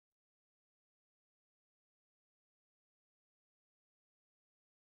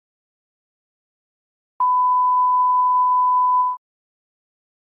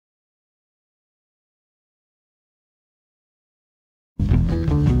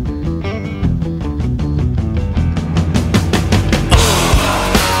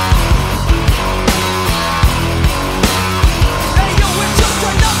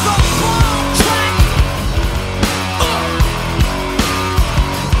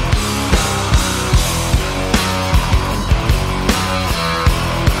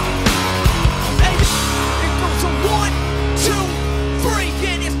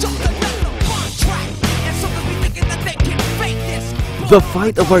The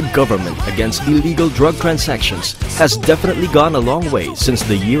fight of our government against illegal drug transactions has definitely gone a long way since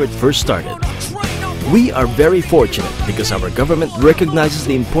the year it first started. We are very fortunate because our government recognizes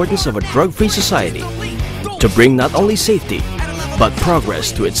the importance of a drug-free society to bring not only safety, but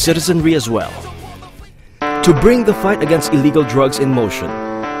progress to its citizenry as well. To bring the fight against illegal drugs in motion,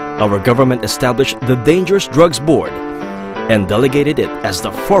 our government established the Dangerous Drugs Board and delegated it as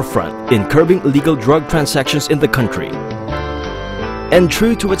the forefront in curbing illegal drug transactions in the country. And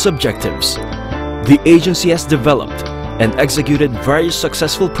true to its objectives, the agency has developed and executed various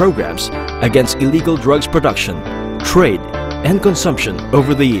successful programs against illegal drugs production, trade, and consumption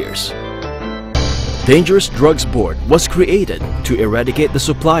over the years. Dangerous Drugs Board was created to eradicate the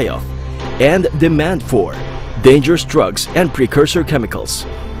supply of and demand for dangerous drugs and precursor chemicals.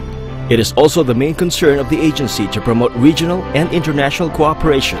 It is also the main concern of the agency to promote regional and international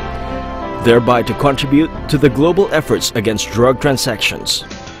cooperation, thereby to contribute to the global efforts against drug transactions.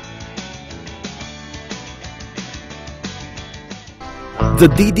 The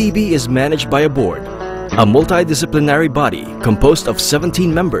DDB is managed by a board, a multidisciplinary body composed of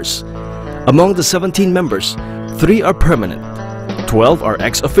 17 members. Among the 17 members, 3 are permanent, 12 are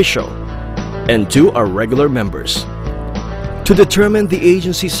ex-officio, and 2 are regular members. To determine the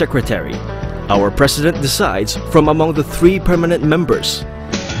agency secretary, our president decides from among the 3 permanent members.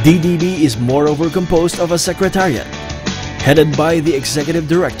 DDB is moreover composed of a secretariat, headed by the executive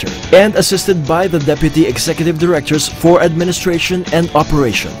director and assisted by the deputy executive directors for administration and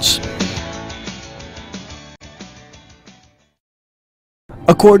operations.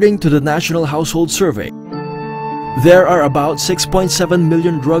 According to the National Household Survey, there are about 6.7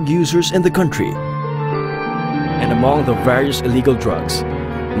 million drug users in the country. And among the various illegal drugs,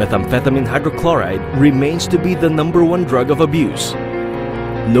 methamphetamine hydrochloride remains to be the #1 drug of abuse.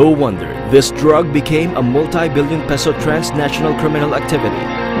 No wonder this drug became a multi-billion peso transnational criminal activity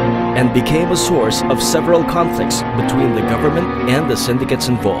and became a source of several conflicts between the government and the syndicates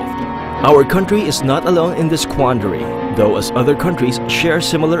involved. Our country is not alone in this quandary, though as other countries share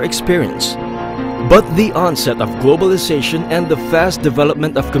similar experience. But the onset of globalization and the fast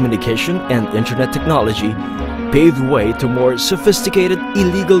development of communication and internet technology paved way to more sophisticated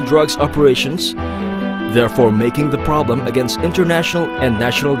illegal drugs operations, therefore making the problem against international and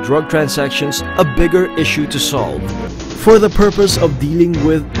national drug transactions a bigger issue to solve. For the purpose of dealing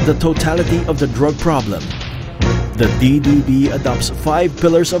with the totality of the drug problem, the DDB adopts 5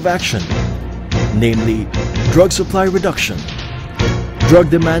 pillars of action, namely drug supply reduction, drug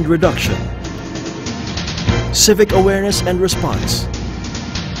demand reduction, civic awareness and response,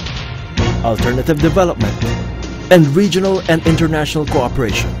 alternative development, and regional and international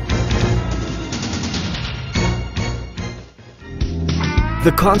cooperation.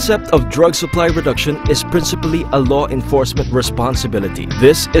 The concept of drug supply reduction is principally a law enforcement responsibility.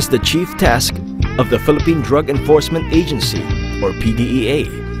 This is the chief task of the Philippine Drug Enforcement Agency, or PDEA,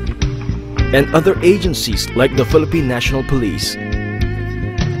 and other agencies like the Philippine National Police,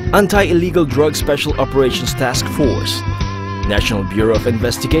 Anti-Illegal Drug Special Operations Task Force, National Bureau of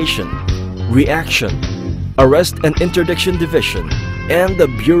Investigation, Reaction, Arrest and Interdiction Division, and the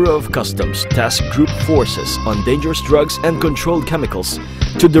Bureau of Customs Task Group Forces on Dangerous Drugs and Controlled Chemicals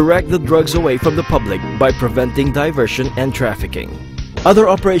to direct the drugs away from the public by preventing diversion and trafficking. Other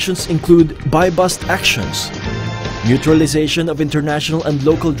operations include buy-bust actions, neutralization of international and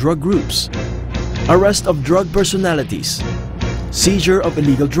local drug groups, arrest of drug personalities, seizure of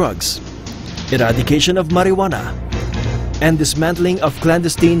illegal drugs, eradication of marijuana, and dismantling of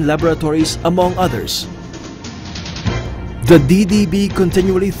clandestine laboratories, among others. The DDB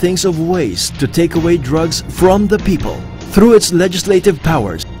continually thinks of ways to take away drugs from the people. Through its legislative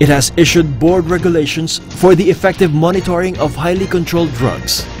powers, it has issued board regulations for the effective monitoring of highly controlled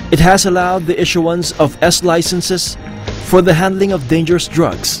drugs. It has allowed the issuance of S licenses for the handling of dangerous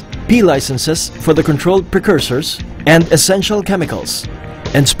drugs, P licenses for the controlled precursors and essential chemicals,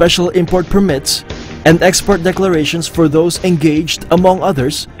 and special import permits and export declarations for those engaged, among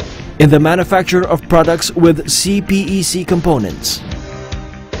others, in the manufacture of products with CPEC components.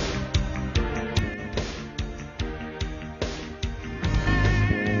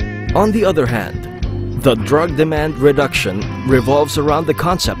 On the other hand, the drug demand reduction revolves around the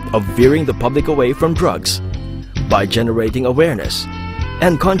concept of veering the public away from drugs by generating awareness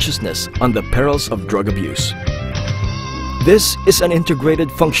and consciousness on the perils of drug abuse. This is an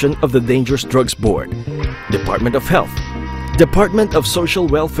integrated function of the Dangerous Drugs Board, Department of Health, Department of Social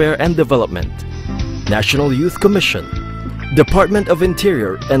Welfare and Development, National Youth Commission, Department of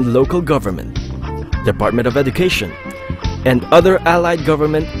Interior and Local Government, Department of Education, and other allied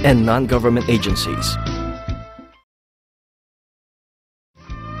government and non-government agencies.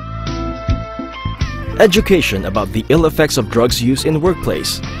 Education about the ill effects of drugs use in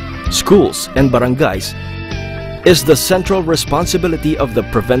workplace, schools, and barangays is the central responsibility of the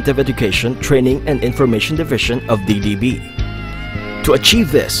Preventive Education, Training and Information Division of DDB. To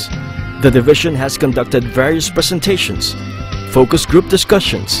achieve this, the division has conducted various presentations, focus group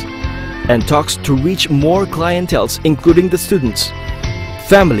discussions, and talks to reach more clienteles, including the students,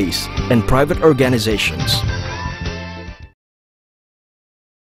 families, and private organizations.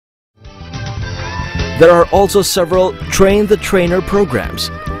 There are also several Train the Trainer programs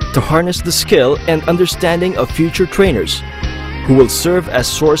to harness the skill and understanding of future trainers who will serve as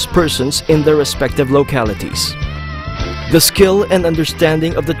source persons in their respective localities. The skill and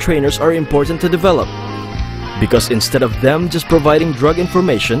understanding of the trainers are important to develop because instead of them just providing drug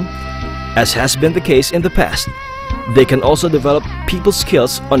information, as has been the case in the past, they can also develop people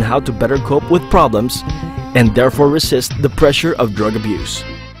skills on how to better cope with problems and therefore resist the pressure of drug abuse.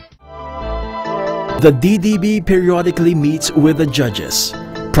 The DDB periodically meets with the judges,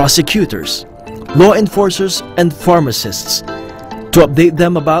 prosecutors, law enforcers, and pharmacists to update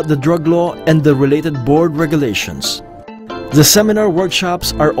them about the drug law and the related board regulations. The seminar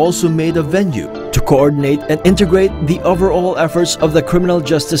workshops are also made a venue to coordinate and integrate the overall efforts of the criminal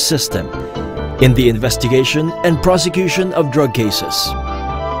justice system in the investigation and prosecution of drug cases.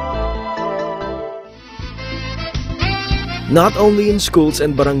 Not only in schools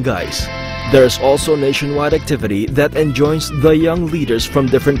and barangays, there is also nationwide activity that enjoins the young leaders from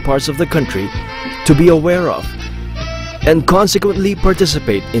different parts of the country to be aware of and consequently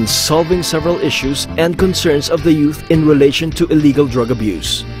participate in solving several issues and concerns of the youth in relation to illegal drug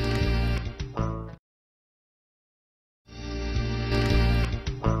abuse.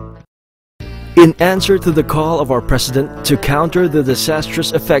 In answer to the call of our President to counter the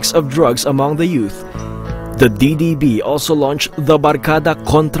disastrous effects of drugs among the youth, the DDB also launched the Barkada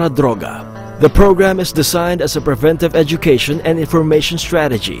Contra Droga. The program is designed as a preventive education and information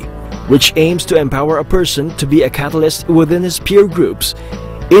strategy, which aims to empower a person to be a catalyst within his peer groups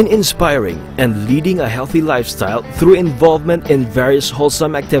in inspiring and leading a healthy lifestyle through involvement in various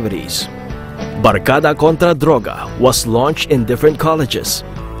wholesome activities. Barkada Contra Droga was launched in different colleges,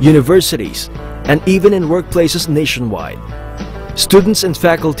 universities, and even in workplaces nationwide. Students and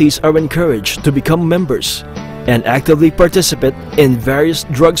faculties are encouraged to become members and actively participate in various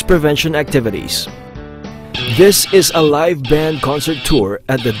drugs prevention activities. This is a live band concert tour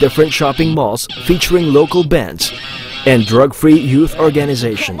at the different shopping malls featuring local bands and drug-free youth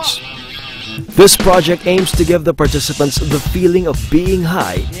organizations. This project aims to give the participants the feeling of being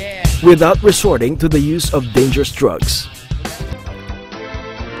high without resorting to the use of dangerous drugs.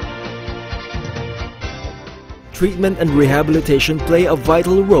 Treatment and rehabilitation play a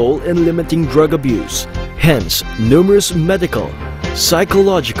vital role in limiting drug abuse. Hence, numerous medical,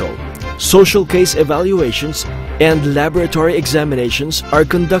 psychological, social case evaluations, and laboratory examinations are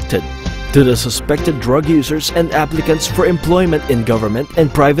conducted to the suspected drug users and applicants for employment in government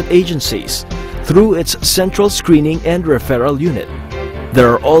and private agencies through its central screening and referral unit. There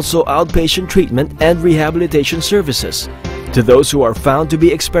are also outpatient treatment and rehabilitation services to those who are found to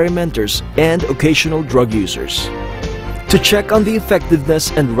be experimenters and occasional drug users. To check on the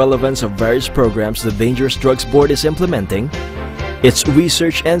effectiveness and relevance of various programs the Dangerous Drugs Board is implementing, its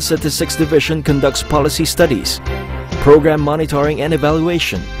Research and Statistics Division conducts policy studies, program monitoring and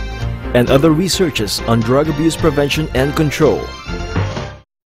evaluation, and other researches on drug abuse prevention and control.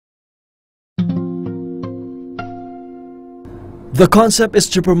 The concept is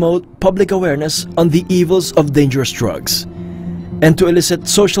to promote public awareness on the evils of dangerous drugs and to elicit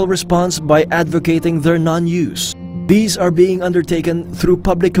social response by advocating their non-use. These are being undertaken through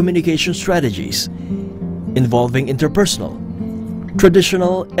public communication strategies involving interpersonal,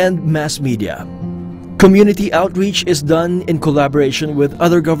 traditional, and mass media. Community outreach is done in collaboration with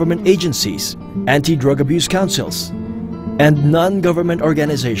other government agencies, anti-drug abuse councils, and non-government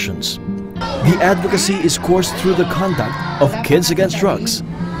organizations. The advocacy is coursed through the conduct of Kids Against Drugs,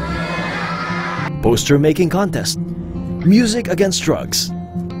 poster making contest, music against drugs,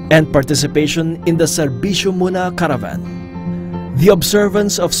 and participation in the Serbisyo Muna Caravan. The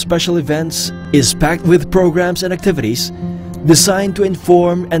observance of special events is packed with programs and activities designed to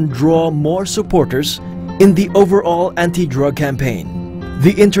inform and draw more supporters in the overall anti-drug campaign.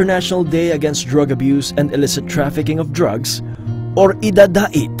 The International Day Against Drug Abuse and Illicit Trafficking of Drugs, or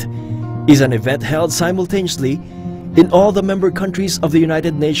IDADAIT, is an event held simultaneously in all the member countries of the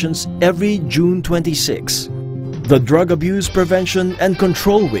United Nations every June 26. The Drug Abuse Prevention and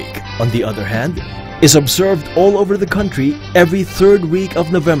Control Week, on the other hand, is observed all over the country every third week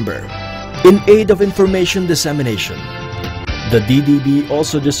of November in aid of information dissemination. The DDB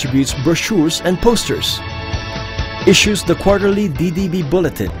also distributes brochures and posters, issues the quarterly DDB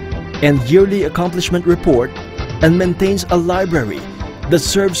Bulletin and yearly accomplishment report, and maintains a library that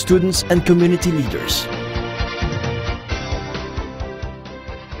serves students and community leaders.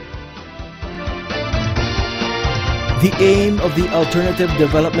 The aim of the Alternative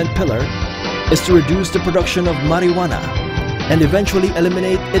Development Pillar is to reduce the production of marijuana and eventually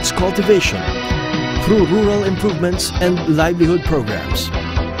eliminate its cultivation through rural improvements and livelihood programs.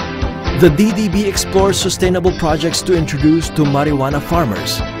 The DDB explores sustainable projects to introduce to marijuana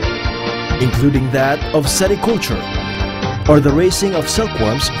farmers, including that of sericulture, or the raising of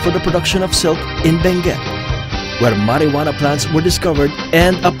silkworms for the production of silk in Benguet, where marijuana plants were discovered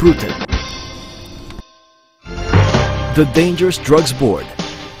and uprooted. The Dangerous Drugs Board,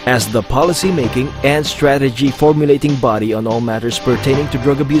 as the policy-making and strategy formulating body on all matters pertaining to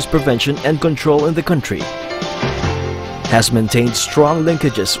drug abuse prevention and control in the country, has maintained strong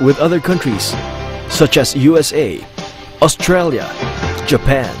linkages with other countries such as USA, Australia,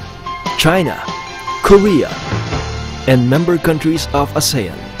 Japan, China, Korea, and member countries of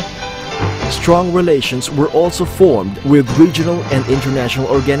ASEAN. Strong relations were also formed with regional and international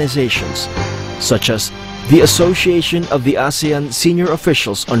organizations such as the Association of the ASEAN Senior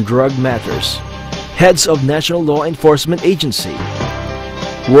Officials on Drug Matters, Heads of National Law Enforcement Agency,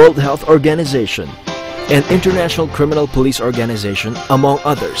 World Health Organization, and International Criminal Police Organization, among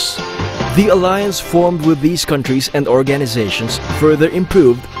others. The alliance formed with these countries and organizations further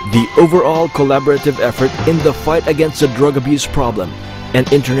improved the overall collaborative effort in the fight against the drug abuse problem and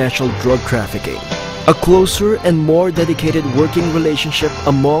international drug trafficking. A closer and more dedicated working relationship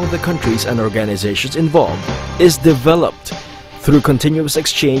among the countries and organizations involved is developed through continuous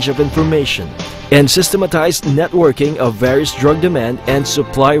exchange of information and systematized networking of various drug demand and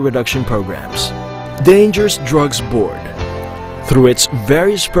supply reduction programs. Dangerous Drugs Board, through its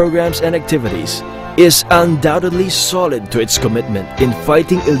various programs and activities, is undoubtedly solid to its commitment in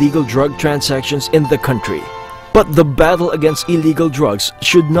fighting illegal drug transactions in the country. But the battle against illegal drugs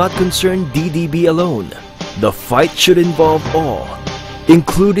should not concern DDB alone. The fight should involve all,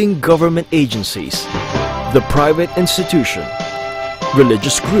 including government agencies, the private institution,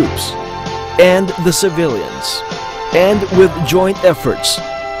 religious groups, and the civilians. And with joint efforts,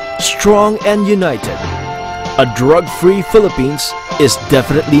 strong and united, a drug-free Philippines is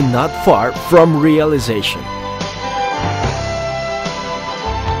definitely not far from realization.